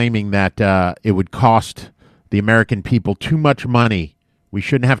was claiming that it would cost the American people too much money. We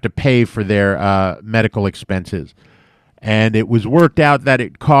shouldn't have to pay for their medical expenses. And it was worked out that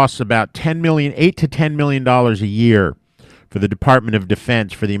it costs about $8 to $10 million a year for the Department of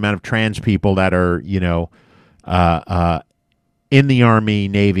Defense for the amount of trans people that are, in the Army,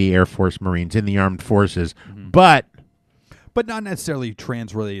 Navy, Air Force, Marines, in the armed forces. Mm-hmm. But not necessarily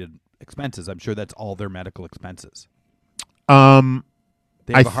trans-related expenses. I'm sure that's all their medical expenses. They have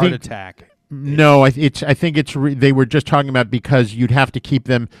a heart attack. No, I think they were just talking about because you'd have to keep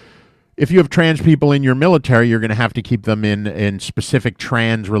them. If you have trans people in your military, you're going to have to keep them in specific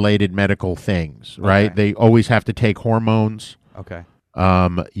trans-related medical things, right? Okay. They always have to take hormones. Okay. I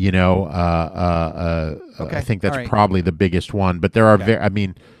Okay. think that's All right. probably the biggest one. But there are, Okay.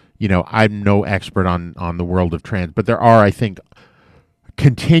 I'm no expert on the world of trans, but there are, I think,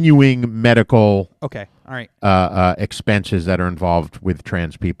 continuing medical Okay. All right. expenses that are involved with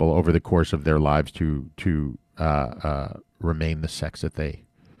trans people over the course of their lives to remain the sex that they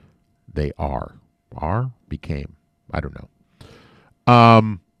became. I don't know.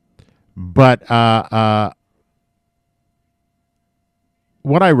 But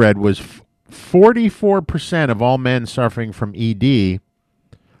what I read was 44% of all men suffering from ED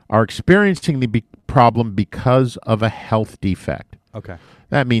are experiencing the problem because of a health defect. Okay.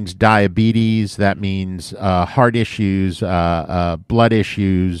 That means diabetes. That means heart issues, blood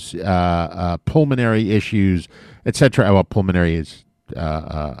issues, pulmonary issues, etc. Well, pulmonary is,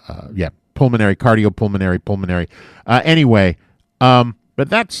 pulmonary, cardiopulmonary. Anyway,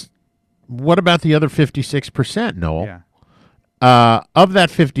 but what about the other 56%, Noel? Yeah. Of that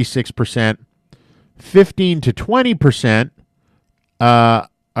 56%, 15 to 20%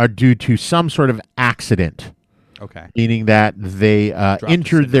 are due to some sort of accident. Okay. Meaning that they a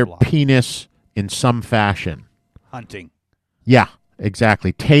injured their cinder block. penis in some fashion. Hunting. Yeah,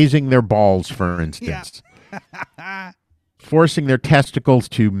 exactly. Tasing their balls, for instance. Forcing their testicles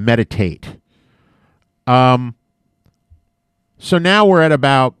to meditate. So now we're at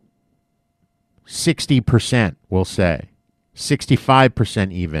about 60%, we'll say.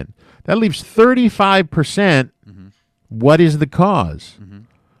 65% even. That leaves 35%. Mm-hmm. What is the cause? Mm-hmm.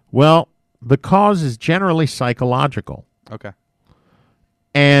 Well, the cause is generally psychological. Okay.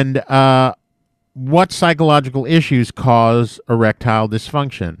 And what psychological issues cause erectile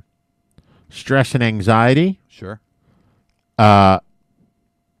dysfunction? Stress and anxiety. Sure.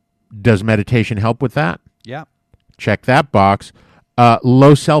 Does meditation help with that? Yeah. Check that box.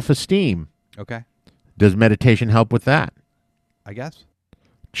 Low self-esteem. Okay. Does meditation help with that? I guess.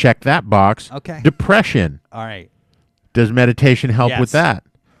 Check that box. Okay. Depression. All right. Does meditation help with Yes. that?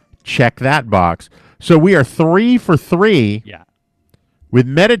 Check that box. So we are 3 for 3 Yeah. with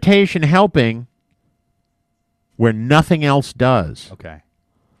meditation helping where nothing else does. Okay.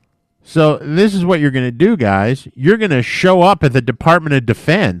 So this is what you're going to do, guys. You're going to show up at the Department of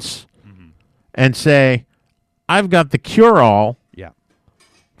Defense and say, I've got the cure-all Yeah.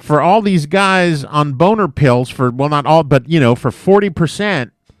 for all these guys on boner pills for, well, not all, but, for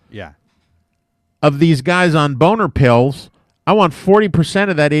 40% Yeah. of these guys on boner pills. I want 40%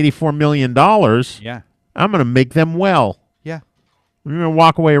 of that $84 million. Yeah. I'm going to make them well. Yeah. I'm going to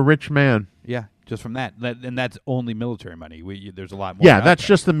walk away a rich man. Yeah. Just from that. And that's only military money. There's a lot more. Yeah, out that's there.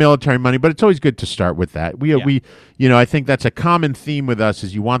 just the military money, but it's always good to start with that. Yeah. I think that's a common theme with us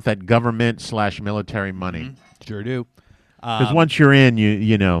is you want that government/military money. Sure do. Because once you're in,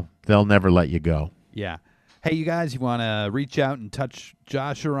 you know, they'll never let you go. Yeah. Hey, you guys, you want to reach out and touch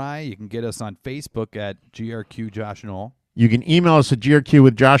Josh or I? You can get us on Facebook at GRQ Josh Knoll. You can email us at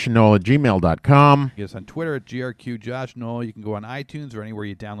grqwithjoshandnoel@gmail.com. Get us on Twitter at GRQ Josh Knoll. You can go on iTunes or anywhere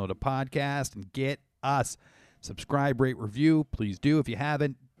you download a podcast and get us. Subscribe, rate, review. Please do. If you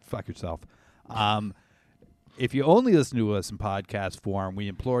haven't, fuck yourself. If you only listen to us in podcast form, we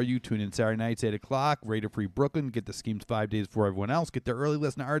implore you, tune in Saturday nights, 8 o'clock, Radio Free Brooklyn. Get the schemes 5 days before everyone else. Get their early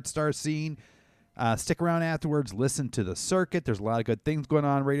listen to Art Star Scene. Stick around afterwards. Listen to The Circuit. There's a lot of good things going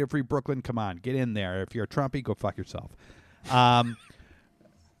on. Radio Free Brooklyn, come on, get in there. If you're a Trumpy, go fuck yourself.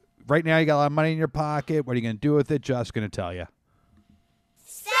 Right now, you got a lot of money in your pocket. What are you going to do with it? Josh's going to tell you.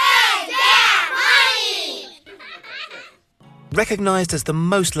 Recognized as the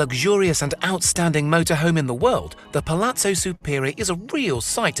most luxurious and outstanding motorhome in the world, the Palazzo Superior is a real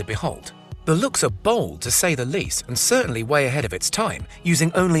sight to behold. The looks are bold, to say the least, and certainly way ahead of its time,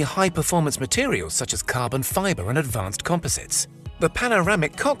 using only high-performance materials such as carbon fiber and advanced composites. The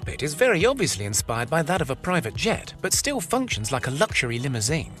panoramic cockpit is very obviously inspired by that of a private jet, but still functions like a luxury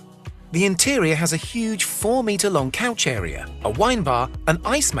limousine. The interior has a huge 4-meter-long couch area, a wine bar, an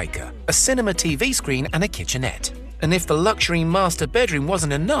ice maker, a cinema TV screen, and a kitchenette. And if the luxury master bedroom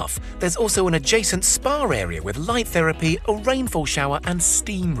wasn't enough, there's also an adjacent spa area with light therapy, a rainfall shower, and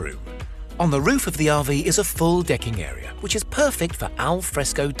steam room. On the roof of the RV is a full decking area, which is perfect for al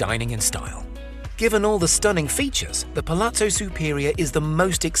fresco dining in style. Given all the stunning features, the Palazzo Superior is the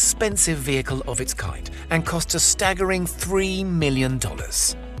most expensive vehicle of its kind and costs a staggering $3 million.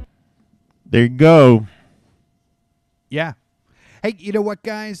 There you go. Yeah. Hey, you know what,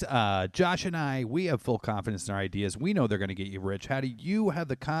 guys? Josh and I, we have full confidence in our ideas. We know they're going to get you rich. How do you have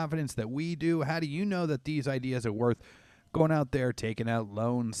the confidence that we do? How do you know that these ideas are worth going out there, taking out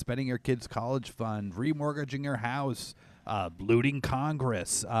loans, spending your kids' college fund, remortgaging your house, looting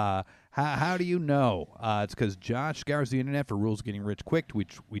Congress? How do you know? It's because Josh scours the internet for rules getting rich quick,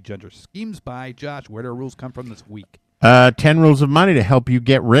 which we judge our schemes by. Josh, where do our rules come from this week? 10 Rules of Money to Help You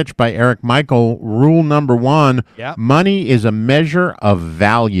Get Rich by Eric Michael. Rule number 1, Yep. Money is a measure of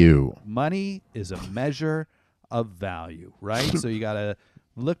value. Money is a measure of value, right? So you got to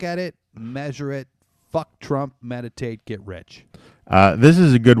look at it, measure it, fuck Trump, meditate, get rich. This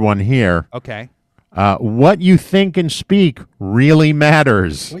is a good one here. Okay. What you think and speak really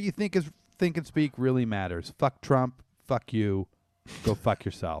matters. What you think and speak really matters. Fuck Trump, fuck you, go fuck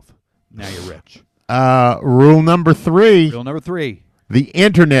yourself. Now you're rich. Rule number 3. Rule number 3. The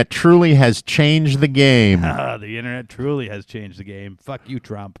internet truly has changed the game. The internet truly has changed the game. Fuck you,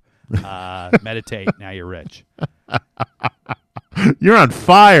 Trump. Meditate. Now you're rich. You're on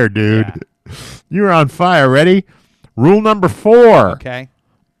fire, dude. Yeah. You're on fire. Ready? Rule number 4. Okay.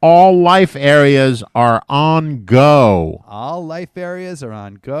 All life areas are on go. All life areas are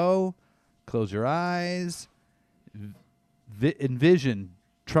on go. Close your eyes. Envision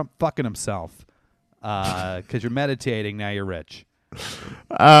Trump fucking himself. Because you're meditating, now you're rich.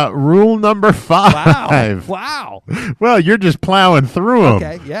 Rule number 5. Wow. Well, you're just plowing through them.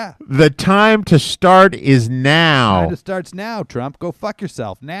 Okay, yeah. The time to start is now. Time starts now, Trump. Go fuck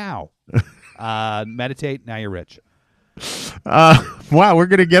yourself now. Meditate, now you're rich. Wow, we're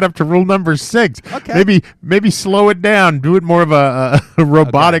gonna get up to rule number 6. Okay. Maybe slow it down. Do it more of a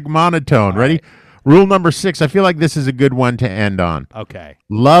robotic monotone. Ready? Right. Rule number 6. I feel like this is a good one to end on. Okay.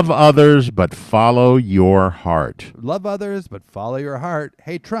 Love others, but follow your heart. Love others, but follow your heart.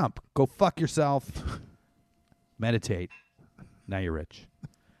 Hey, Trump, go fuck yourself. Meditate. Now you're rich.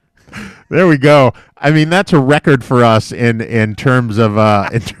 There we go. I mean, that's a record for us in terms of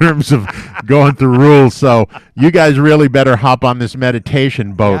going through rules. So you guys really better hop on this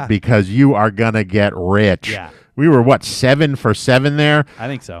meditation boat because you are gonna get rich. Yeah. We were 7 for 7 there. I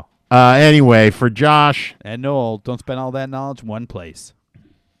think so. Anyway, for Josh and Noel, don't spend all that knowledge in one place.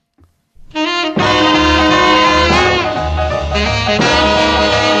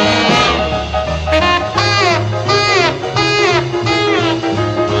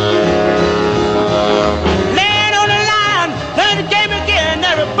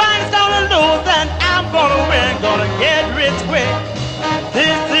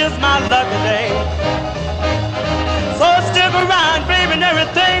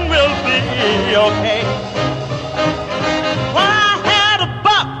 Everything will be okay. Well, I had a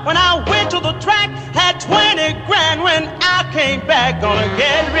buck when I went to the track, had 20 grand when I came back, gonna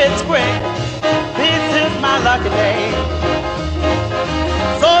get rich quick. This is my lucky day.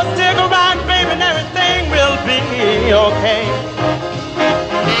 So stick around, baby, and everything will be okay.